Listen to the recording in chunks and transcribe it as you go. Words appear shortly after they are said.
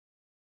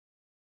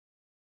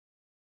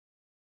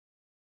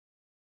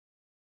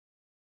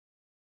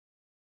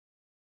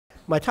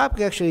My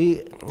topic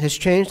actually has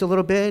changed a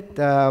little bit.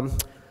 The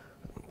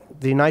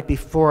night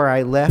before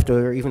I left,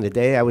 or even the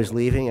day I was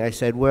leaving, I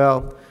said,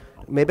 well,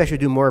 maybe I should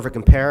do more of a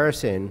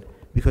comparison,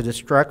 because it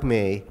struck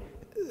me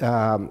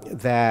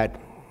that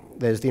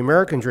there's the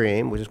American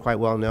dream, which is quite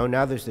well known.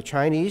 Now there's the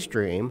Chinese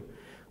dream.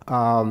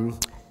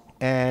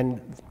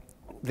 And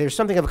there's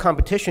something of a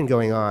competition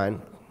going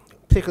on,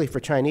 particularly for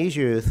Chinese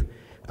youth,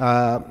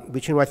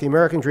 between what the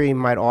American dream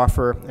might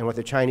offer and what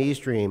the Chinese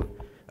dream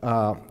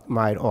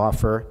might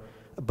offer.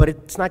 But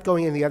it's not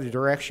going in the other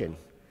direction.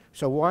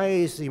 So why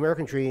is the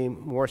American dream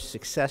more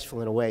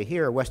successful in a way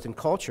here? Western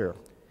culture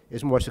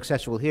is more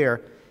successful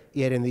here,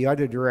 yet in the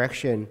other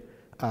direction,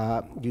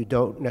 you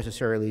don't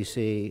necessarily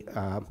see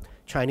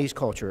Chinese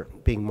culture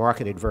being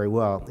marketed very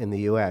well in the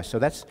US. So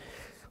that's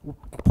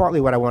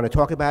partly what I want to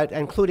talk about,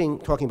 including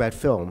talking about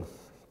film.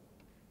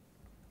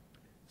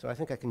 So I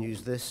think I can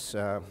use this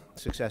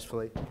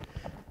successfully.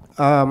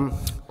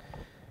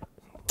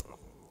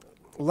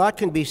 A lot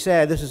can be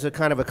said. This is a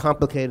kind of a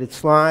complicated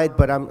slide,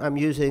 but I'm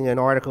using an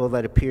article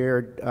that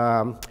appeared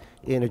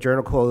in a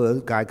journal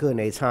called Gai Ge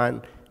Nei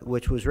Can,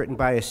 which was written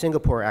by a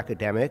Singapore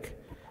academic,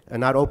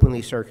 not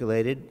openly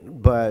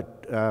circulated,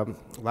 but a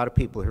lot of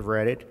people have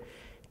read it,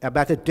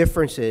 about the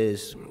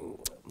differences,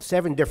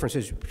 7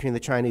 differences between the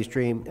Chinese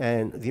dream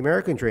and the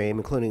American dream,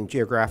 including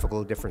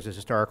geographical differences,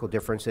 historical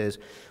differences.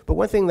 But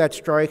one thing that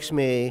strikes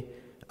me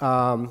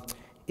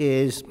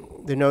is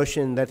the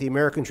notion that the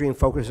American dream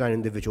focuses on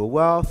individual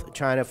wealth,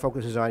 China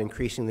focuses on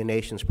increasing the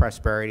nation's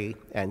prosperity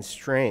and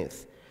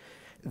strength.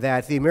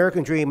 That the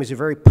American dream is a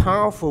very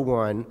powerful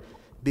one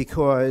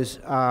because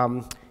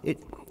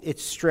it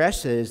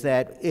stresses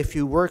that if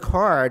you work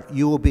hard,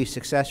 you will be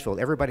successful.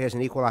 Everybody has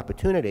an equal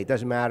opportunity. It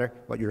doesn't matter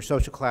what your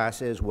social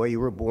class is, where you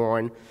were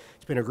born.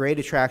 It's been a great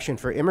attraction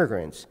for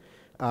immigrants,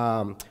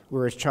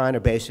 whereas China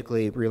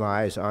basically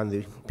relies on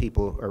the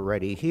people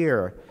already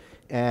here.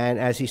 And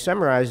as he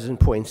summarizes in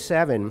point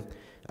 7,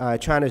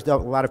 China's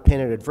dealt with a lot of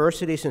pain and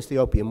adversity since the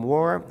Opium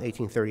War,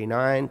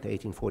 1839 to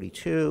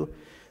 1842.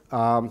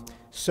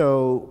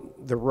 So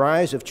the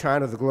rise of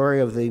China, the glory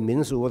of the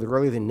Minzu, or the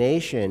glory of the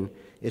nation,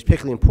 is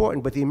particularly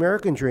important. But the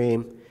American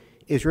dream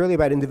is really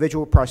about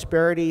individual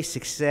prosperity,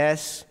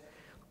 success,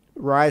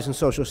 rise in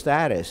social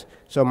status.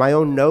 So my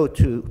own note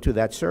to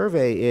that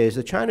survey is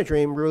the China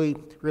dream really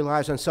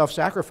relies on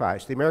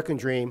self-sacrifice. The American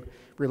dream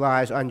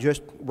relies on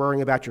just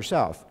worrying about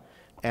yourself.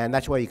 And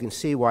that's why you can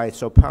see why it's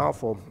so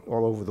powerful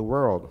all over the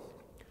world.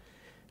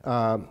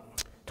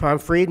 Tom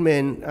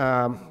Friedman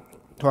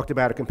talked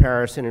about a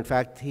comparison. In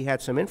fact, he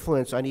had some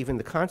influence on even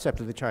the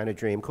concept of the China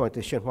dream,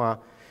 according to Xinhua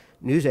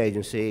news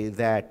agency,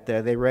 that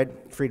they read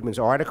Friedman's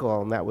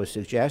article and that was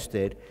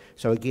suggested.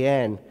 So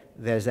again,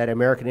 there's that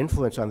American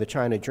influence on the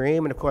China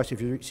dream. And of course,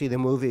 if you see the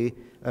movie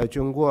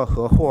中国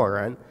合伙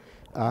人,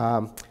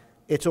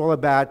 it's all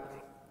about,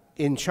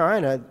 in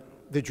China,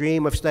 the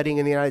dream of studying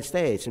in the United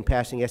States and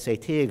passing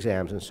SAT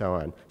exams and so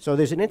on. So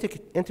there's an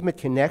intimate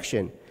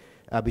connection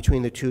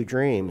between the two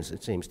dreams,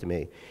 it seems to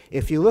me.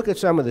 If you look at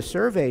some of the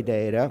survey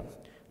data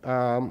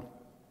on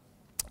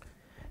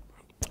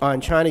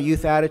China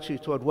youth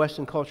attitudes toward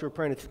Western cultural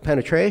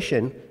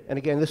penetration, and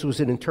again, this was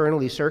an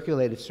internally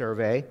circulated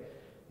survey,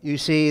 you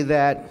see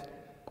that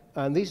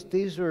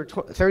these were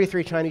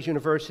 33 Chinese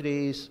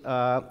universities,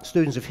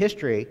 students of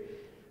history.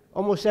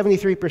 Almost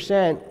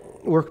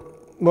 73% were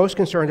most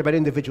concerned about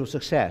individual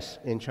success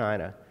in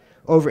China.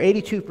 Over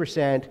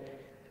 82%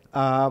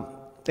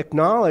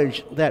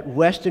 acknowledge that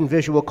Western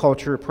visual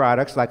culture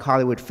products like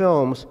Hollywood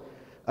films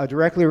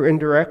directly or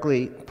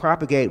indirectly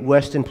propagate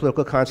Western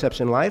political concepts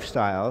and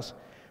lifestyles,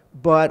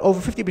 but over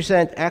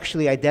 50%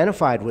 actually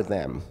identified with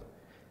them,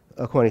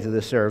 according to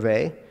the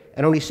survey,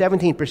 and only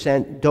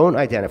 17% don't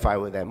identify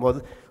with them.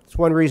 Well, it's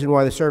one reason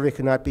why the survey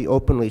could not be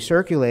openly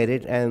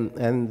circulated,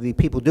 and the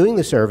people doing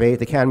the survey at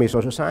the Academy of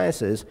Social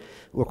Sciences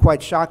were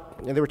quite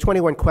shocked. And there were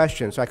 21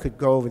 questions, so I could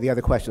go over the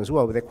other questions as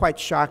well, but they're quite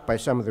shocked by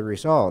some of the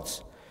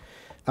results.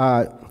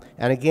 And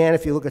again,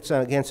 if you look at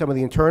some of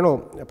the internal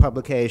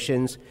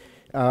publications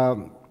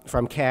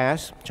from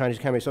CAS, Chinese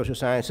Academy of Social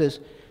Sciences,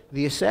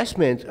 the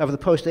assessment of the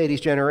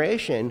post-80s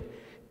generation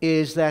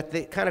is that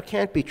they kind of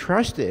can't be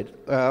trusted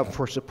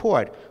for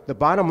support. The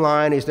bottom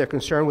line is they're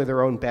concerned with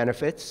their own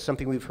benefits,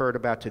 something we've heard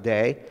about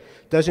today.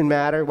 Doesn't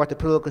matter what the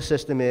political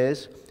system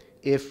is.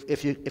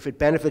 If it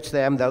benefits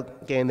them, they'll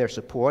gain their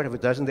support. If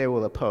it doesn't, they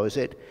will oppose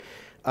it.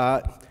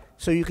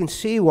 So you can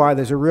see why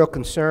there's a real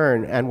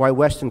concern and why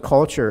Western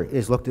culture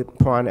is looked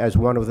upon as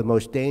one of the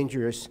most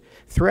dangerous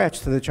threats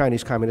to the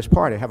Chinese Communist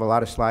Party. I have a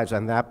lot of slides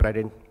on that, but I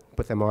didn't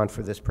put them on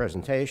for this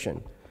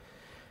presentation.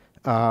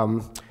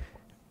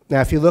 Now,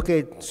 if you look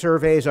at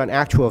surveys on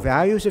actual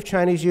values of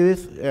Chinese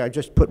youth, I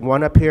just put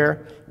one up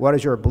here. What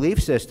is your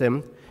belief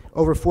system?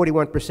 Over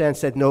 41%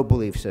 said no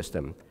belief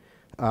system.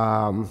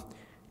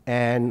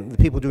 And the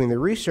people doing the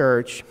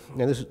research,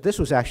 and this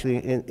was actually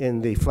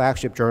in the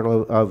flagship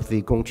journal of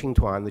the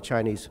Gongqingtuan, the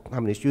Chinese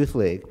Communist Youth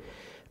League,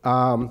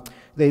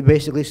 they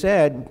basically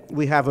said,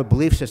 we have a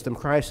belief system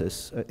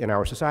crisis in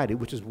our society,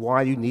 which is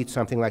why you need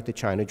something like the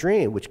China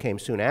Dream, which came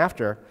soon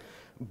after,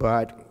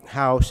 but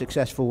how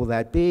successful will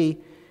that be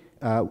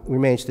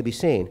remains to be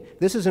seen.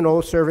 This is an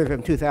old survey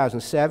from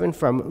 2007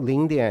 from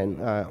Lingdian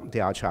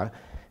Diaocha,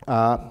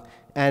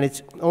 and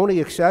it's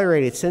only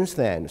accelerated since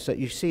then. So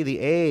you see the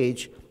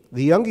age,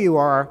 the younger you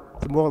are,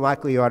 the more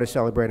likely you are to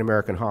celebrate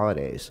American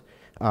holidays.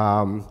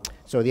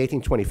 So the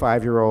 18 to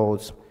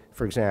 25-year-olds,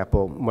 for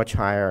example, much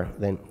higher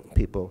than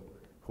people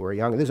who are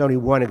younger. There's only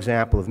one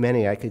example of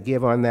many I could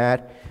give on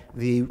that.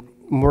 The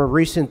more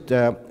recent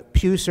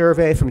Pew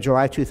survey from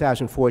July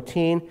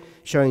 2014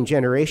 showing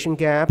generation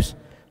gaps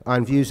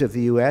on views of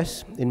the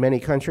US in many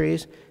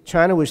countries.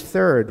 China was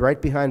third,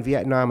 right behind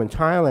Vietnam and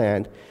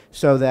Thailand,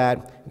 so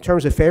that in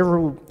terms of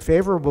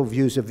favorable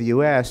views of the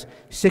US,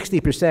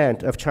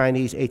 60% of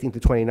Chinese 18 to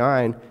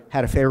 29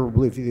 had a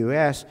favorable view of the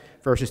US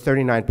versus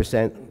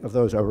 39% of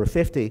those over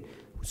 50.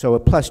 So a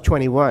plus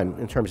 21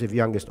 in terms of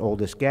youngest,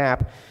 oldest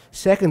gap.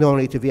 Second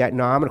only to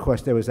Vietnam, and of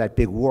course there was that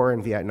big war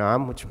in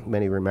Vietnam, which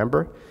many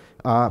remember,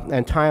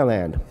 and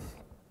Thailand.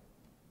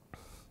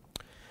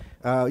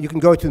 You can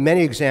go to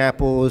many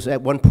examples.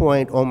 At one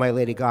point, "Oh My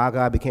Lady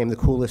Gaga" became the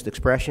coolest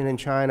expression in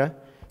China,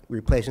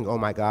 replacing "Oh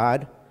My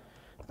God."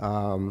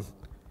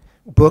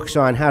 Books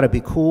on how to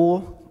be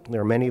cool.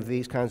 There are many of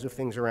these kinds of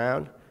things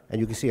around,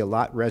 and you can see a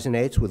lot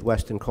resonates with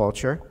Western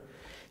culture.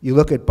 You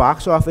look at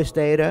box office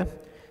data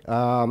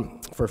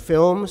for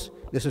films.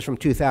 This is from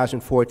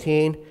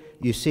 2014.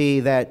 You see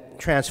that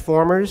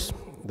Transformers,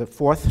 the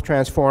fourth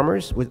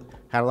Transformers,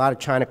 had a lot of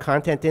China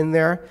content in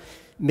there,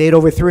 made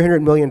over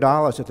 $300 million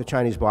at the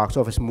Chinese box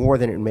office, more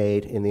than it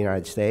made in the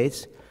United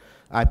States.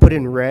 I put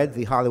in red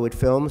the Hollywood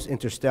films: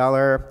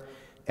 Interstellar,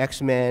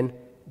 X-Men,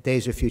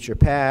 Days of Future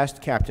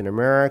Past, Captain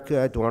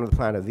America, Dawn of the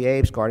Planet of the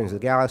Apes, Guardians of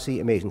the Galaxy,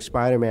 Amazing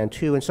Spider-Man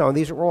 2, and so on.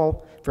 These are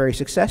all very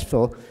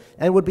successful,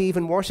 and would be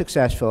even more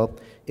successful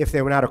if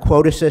there were not a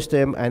quota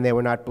system and there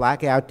were not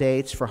blackout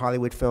dates for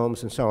Hollywood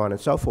films and so on and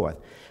so forth.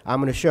 I'm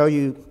going to show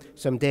you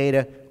some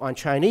data on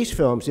Chinese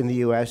films in the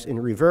US in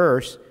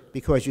reverse,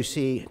 because you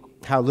see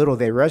how little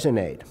they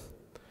resonate.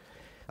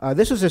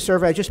 This is a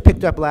survey I just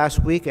picked up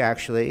last week,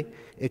 actually.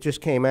 It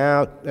just came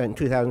out in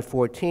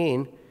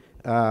 2014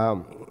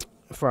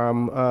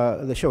 from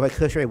the Shouhui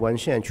Keshui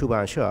Wenxian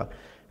Chubanshe.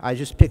 I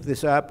just picked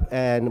this up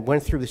and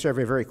went through the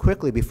survey very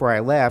quickly before I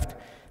left.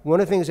 One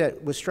of the things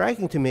that was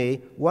striking to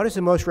me, what is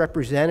the most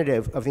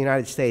representative of the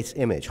United States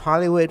image?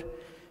 Hollywood,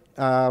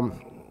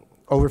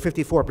 over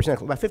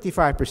 54%, about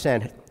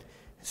 55%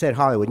 said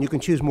Hollywood, and you can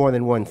choose more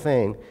than one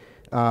thing.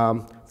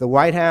 The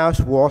White House,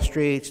 Wall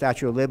Street,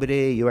 Statue of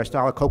Liberty, US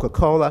dollar,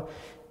 Coca-Cola,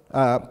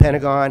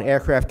 Pentagon,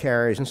 aircraft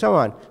carriers, and so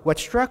on. What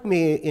struck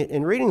me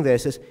in reading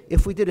this is,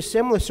 if we did a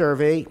similar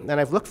survey,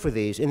 and I've looked for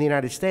these in the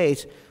United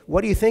States,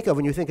 what do you think of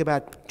when you think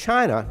about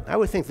China? I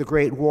would think the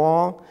Great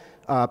Wall,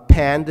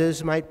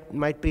 pandas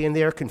might be in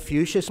there,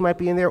 Confucius might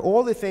be in there,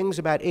 all the things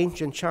about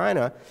ancient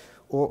China,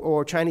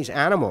 or Chinese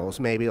animals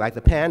maybe, like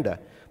the panda,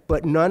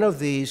 but none of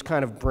these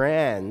kind of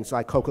brands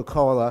like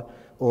Coca-Cola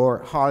or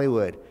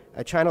Hollywood.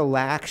 China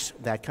lacks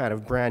that kind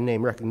of brand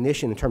name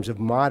recognition in terms of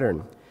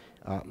modern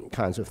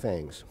kinds of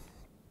things.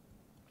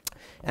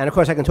 And of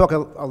course, I can talk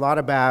a lot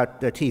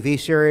about the TV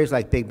series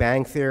like Big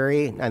Bang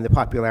Theory and the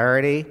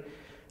popularity.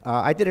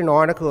 I did an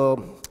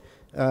article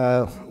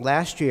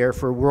last year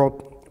for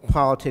World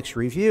Politics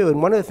Review,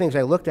 and one of the things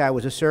I looked at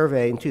was a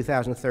survey in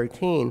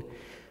 2013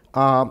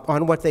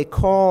 on what they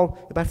call,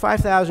 about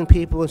 5,000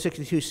 people in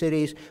 62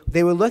 cities.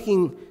 They were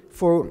looking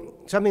for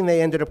something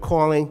they ended up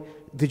calling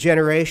the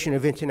generation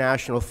of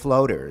international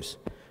floaters.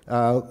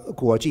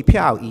 国际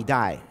票一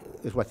代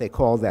is what they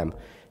called them.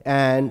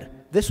 And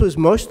this was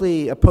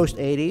mostly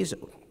post-80s.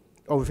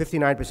 Over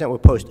 59% were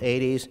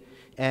post-80s,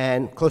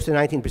 and close to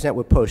 19%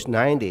 were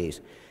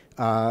post-90s.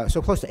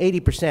 So close to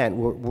 80%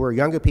 were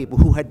younger people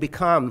who had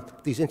become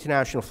these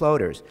international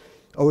floaters.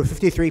 Over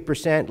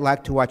 53%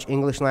 liked to watch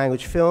English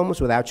language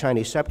films without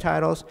Chinese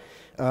subtitles.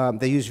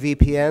 They use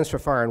VPNs for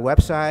foreign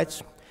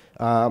websites.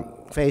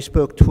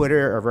 Facebook,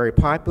 Twitter are very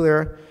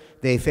popular.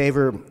 They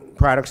favor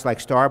products like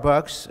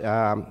Starbucks,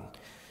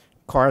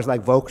 cars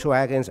like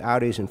Volkswagens,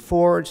 Audis, and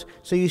Fords.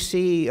 So you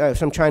see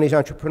some Chinese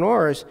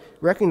entrepreneurs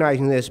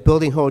recognizing this,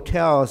 building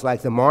hotels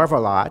like the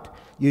Marriott,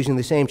 using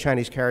the same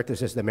Chinese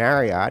characters as the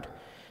Marriott,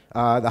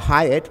 the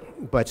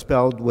Hyatt, but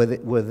spelled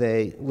with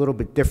a little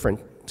bit different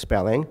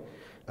spelling,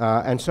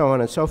 and so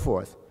on and so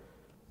forth.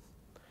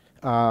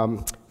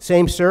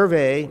 Same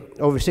survey,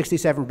 over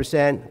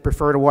 67%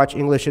 prefer to watch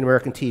English and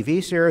American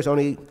TV series,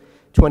 only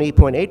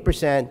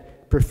 20.8%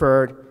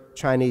 preferred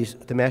Chinese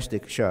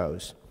domestic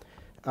shows.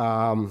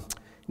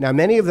 Now,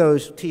 many of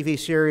those TV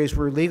series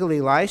were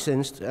legally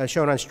licensed,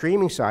 shown on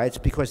streaming sites,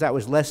 because that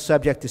was less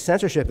subject to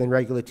censorship than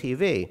regular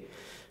TV.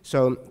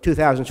 So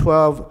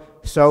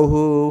 2012,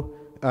 Sohu,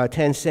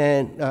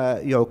 Tencent,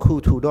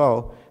 Youku,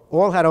 Tudou,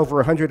 all had over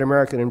 100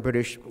 American and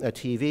British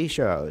TV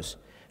shows.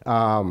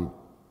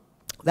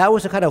 That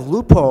was a kind of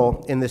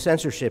loophole in the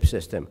censorship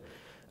system.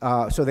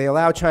 So they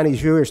allowed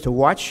Chinese viewers to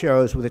watch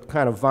shows with a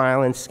kind of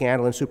violence,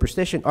 scandal, and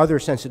superstition. Other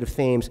sensitive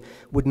themes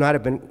would not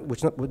have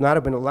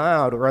been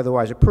allowed or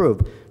otherwise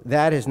approved.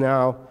 That is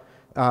now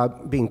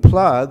being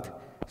plugged.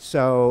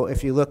 So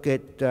if you look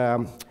at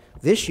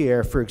this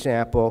year, for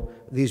example,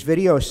 these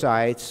video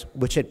sites,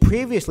 which had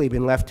previously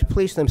been left to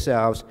police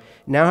themselves,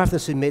 now have to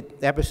submit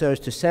episodes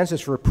to censors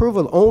for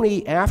approval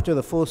only after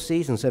the full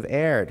seasons have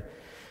aired.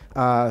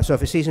 So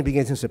if a season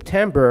begins in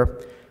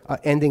September,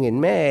 ending in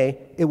May,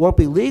 it won't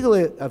be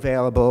legally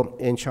available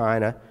in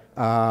China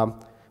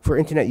for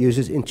internet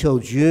users until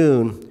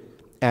June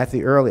at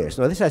the earliest.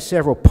 Now, this has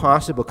several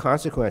possible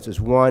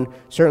consequences. One,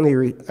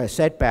 certainly a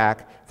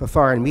setback for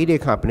foreign media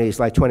companies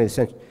like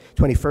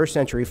 21st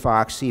Century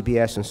Fox,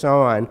 CBS, and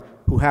so on,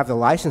 who have the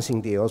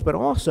licensing deals, but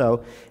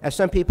also, as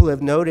some people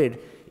have noted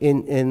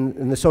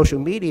in the social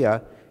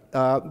media,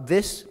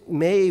 this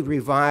may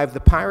revive the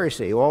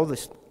piracy. All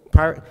this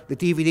the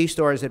DVD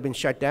stores that have been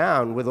shut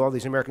down with all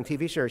these American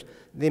TV series,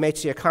 they may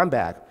see a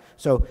comeback.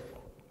 So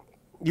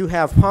you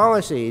have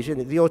policies,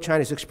 and the old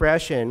Chinese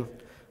expression,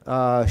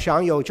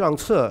 上有政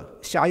策，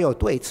下有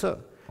对策.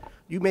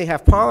 You may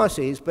have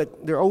policies,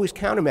 but there are always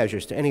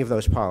countermeasures to any of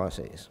those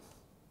policies.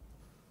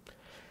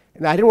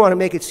 And I didn't want to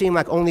make it seem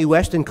like only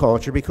Western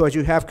culture, because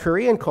you have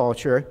Korean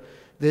culture,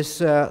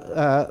 this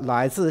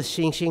来自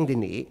星星的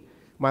你,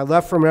 My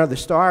Love from Another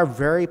Star,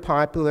 very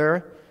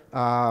popular.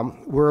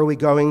 Where Are We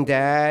Going,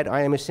 Dad,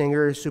 I Am a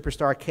Singer,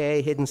 Superstar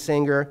K, Hidden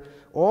Singer,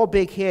 all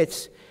big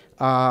hits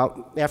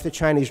after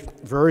Chinese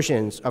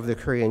versions of the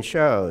Korean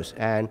shows.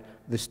 And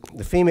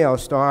the female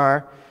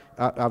star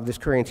of this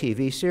Korean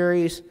TV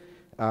series,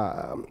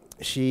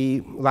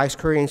 she likes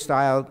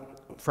Korean-style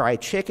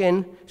fried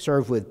chicken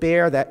served with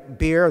beer.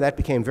 That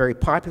became very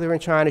popular in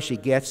China. She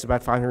gets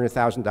about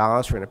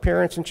 $500,000 for an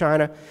appearance in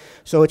China.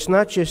 So it's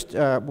not just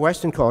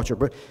Western culture,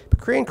 but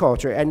Korean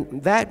culture.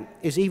 And that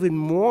is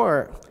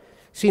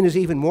seen as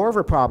even more of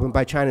a problem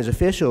by China's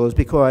officials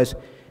because,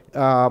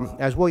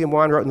 as William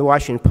Wan wrote in the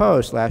Washington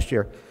Post last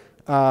year,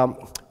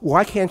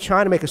 why can't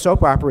China make a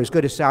soap opera as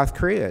good as South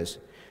Korea's?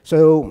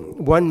 So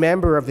one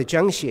member of the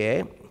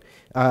Zhengxie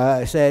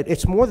said,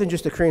 it's more than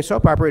just a Korean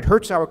soap opera, it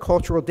hurts our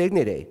cultural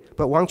dignity.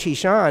 But Wang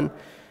Qishan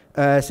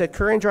said,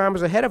 Korean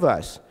drama's ahead of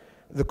us.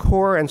 The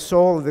core and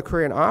soul of the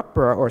Korean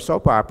opera or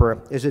soap opera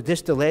is a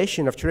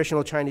distillation of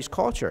traditional Chinese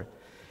culture.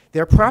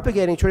 They're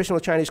propagating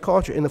traditional Chinese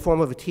culture in the form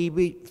of a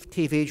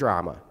TV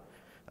drama.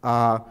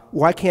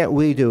 Why can't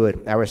we do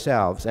it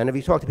ourselves? And if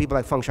you talk to people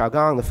like Feng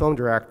Xiaogang, the film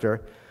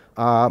director,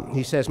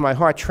 he says, my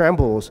heart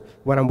trembles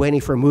when I'm waiting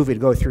for a movie to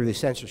go through the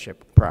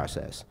censorship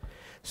process.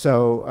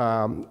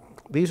 So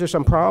these are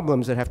some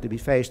problems that have to be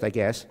faced, I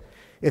guess.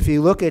 If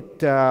you look at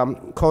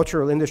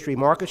cultural industry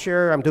market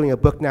share, I'm doing a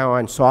book now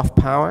on soft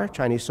power,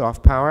 Chinese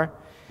soft power.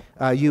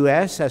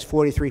 US has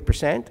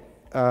 43%.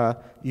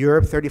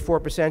 Europe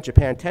 34%,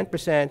 Japan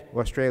 10%,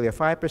 Australia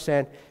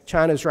 5%.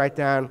 China's right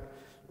down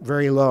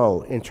very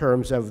low in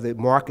terms of the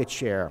market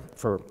share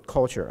for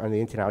culture on the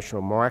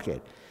international market.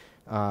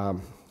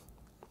 And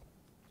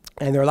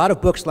there are a lot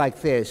of books like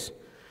this,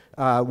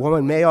 我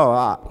们没有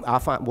阿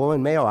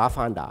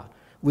凡达.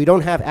 We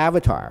don't have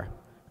Avatar,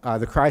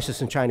 The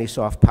Crisis in Chinese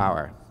Soft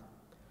Power.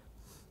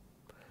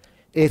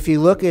 If you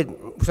look at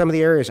some of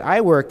the areas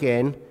I work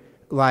in,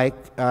 like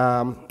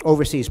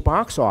overseas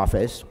box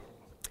office,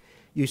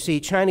 you see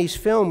Chinese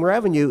film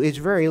revenue is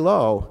very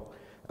low.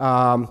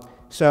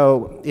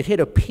 So it hit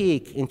a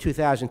peak in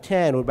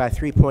 2010 with about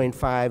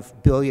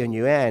 3.5 billion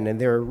yuan, and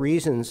there are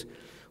reasons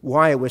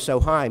why it was so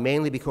high,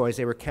 mainly because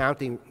they were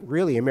counting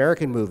really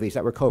American movies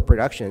that were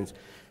co-productions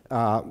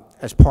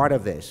as part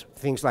of this.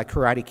 Things like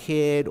Karate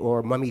Kid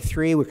or Mummy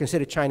 3 were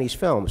considered Chinese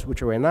films,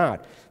 which were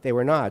not. They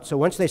were not. So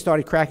once they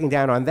started cracking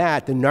down on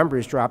that, the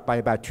numbers dropped by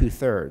about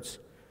 2/3.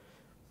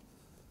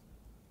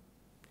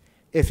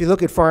 If you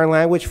look at foreign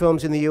language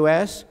films in the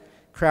US,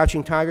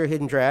 Crouching Tiger,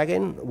 Hidden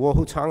Dragon,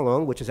 Wohu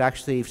Tanglong, which is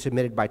actually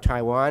submitted by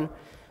Taiwan,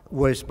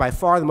 was by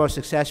far the most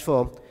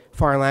successful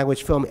foreign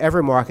language film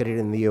ever marketed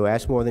in the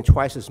US, more than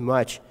twice as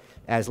much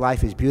as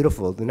Life is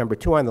Beautiful, the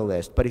 #2 on the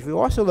list. But if you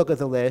also look at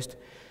the list,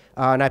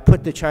 and I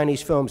put the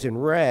Chinese films in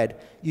red,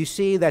 you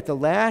see that the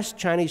last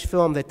Chinese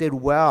film that did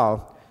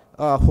well,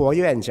 火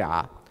焰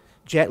家,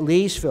 Jet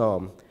Li's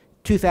film,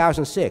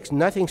 2006,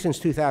 nothing since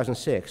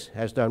 2006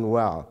 has done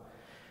well.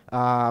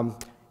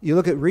 You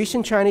look at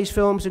recent Chinese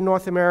films in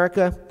North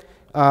America,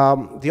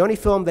 the only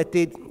film that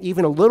did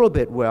even a little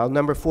bit well,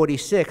 number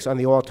 46 on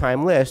the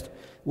all-time list,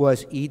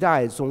 was 一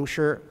代宗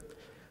师,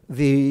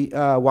 the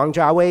Wang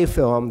Jiawei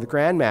film, The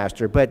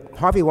Grandmaster. But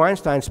Harvey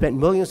Weinstein spent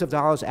millions of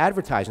dollars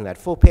advertising that,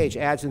 full-page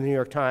ads in the New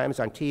York Times,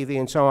 on TV,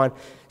 and so on.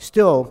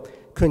 Still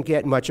couldn't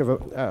get much of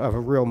a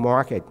real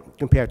market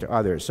compared to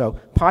others. So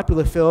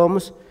popular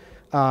films,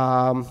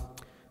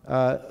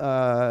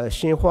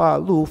 心花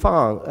怒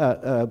放,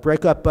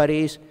 Breakup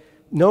Buddies,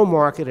 no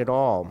market at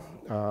all.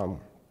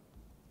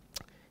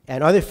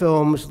 And other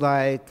films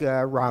like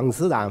让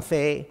子弹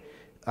飞,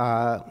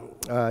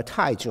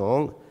 泰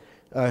囧,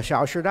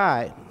 小时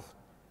代,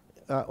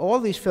 all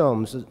these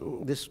films,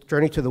 this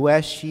Journey to the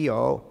West, 西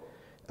游,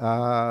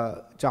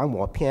 张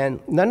默片,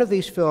 none of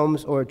these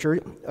films, or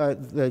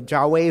the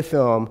Jiawei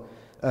film,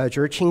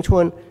 致青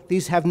春,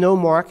 these have no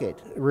market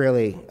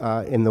really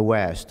in the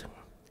West.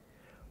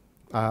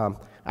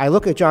 I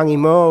look at Zhang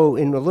Yimou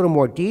in a little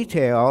more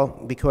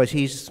detail because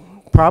he's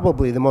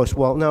probably the most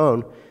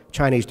well-known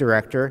Chinese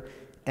director,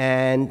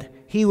 and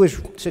he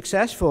was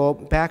successful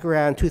back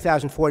around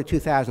 2004 to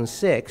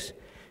 2006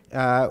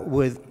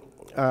 with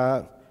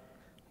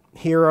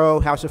Hero,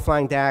 House of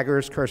Flying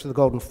Daggers, Curse of the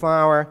Golden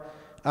Flower,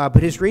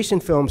 but his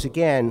recent films,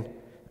 again,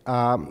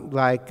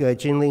 like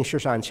Jinling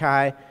Shishan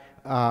Chai,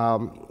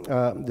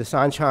 the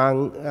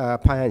Sanchang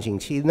Paian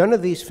Jingqi, none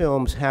of these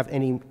films have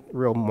any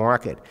real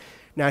market.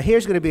 Now,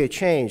 here's going to be a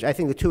change. I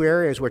think the two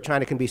areas where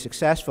China can be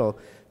successful,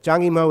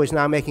 Zhang Yimou is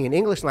now making an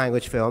English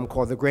language film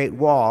called The Great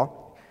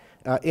Wall,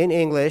 in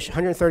English,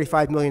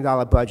 $135 million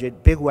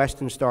budget, big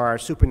Western star,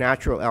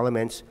 supernatural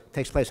elements,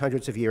 takes place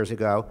hundreds of years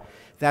ago.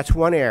 That's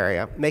one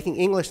area, making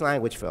English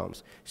language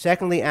films.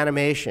 Secondly,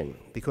 animation,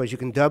 because you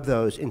can dub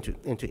those into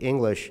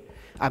English,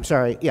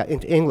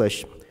 into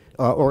English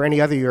or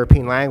any other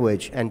European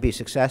language and be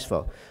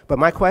successful. But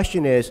my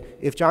question is,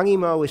 if Zhang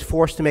Yimou is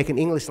forced to make an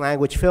English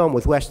language film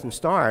with Western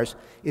stars,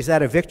 is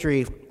that a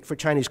victory for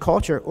Chinese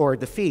culture or a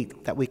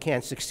defeat that we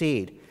can't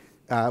succeed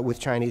with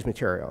Chinese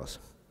materials?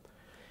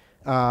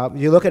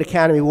 You look at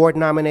Academy Award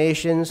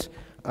nominations,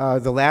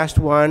 the last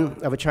one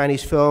of a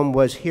Chinese film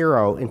was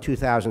Hero in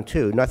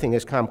 2002. Nothing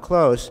has come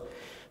close.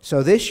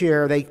 So this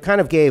year they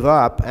kind of gave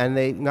up and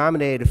they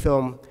nominated a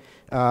film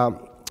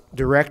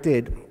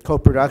directed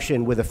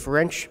co-production with a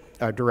French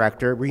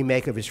director,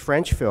 remake of his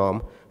French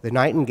film, The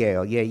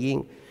Nightingale, Ye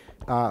Ying.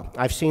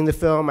 I've seen the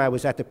film. I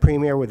was at the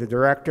premiere with the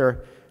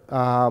director.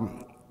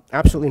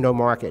 Absolutely no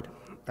market,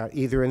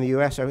 either in the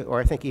US or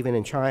I think even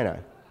in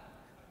China.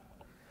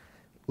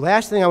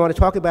 Last thing I want to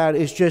talk about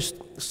is just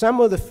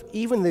some of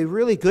even the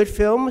really good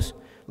films,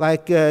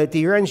 like Die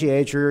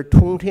Renjie or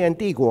Tong Tian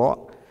Di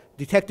Guo,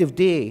 Detective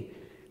D.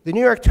 The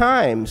New York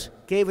Times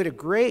gave it a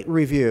great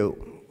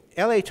review.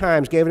 LA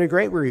Times gave it a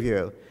great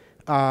review.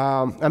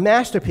 A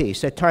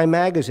masterpiece at Time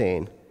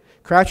Magazine.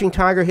 Crouching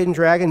Tiger, Hidden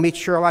Dragon meets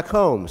Sherlock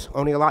Holmes,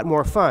 only a lot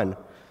more fun,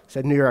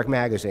 said New York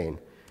Magazine.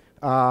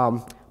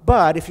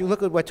 But if you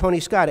look at what Tony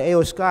Scott,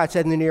 A.O. Scott,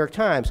 said in the New York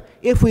Times,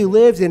 if we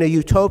lived in a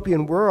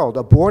utopian world,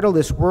 a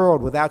borderless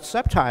world without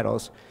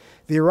subtitles,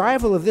 the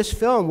arrival of this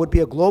film would be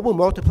a global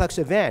multiplex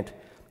event,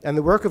 and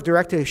the work of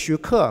director Xu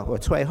Ke, or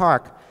Cui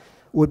Hark,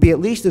 would be at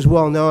least as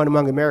well known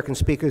among American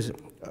seekers of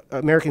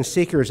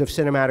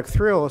cinematic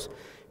thrills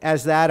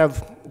as that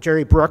of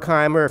Jerry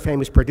Bruckheimer, a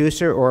famous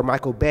producer, or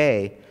Michael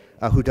Bay,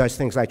 who does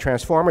things like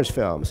Transformers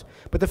films.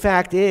 But the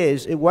fact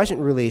is, it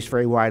wasn't released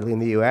very widely in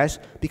the US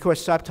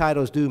because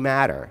subtitles do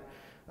matter.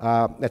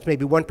 That's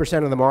maybe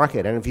 1% of the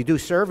market. And if you do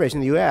surveys in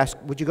the US,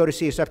 would you go to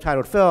see a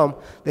subtitled film?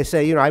 They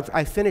say, you know,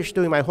 I finished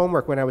doing my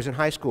homework when I was in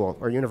high school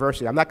or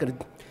university. I'm not going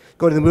to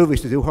go to the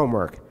movies to do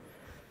homework.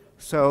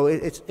 So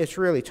it's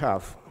really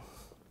tough.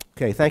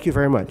 Okay, thank you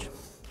very much.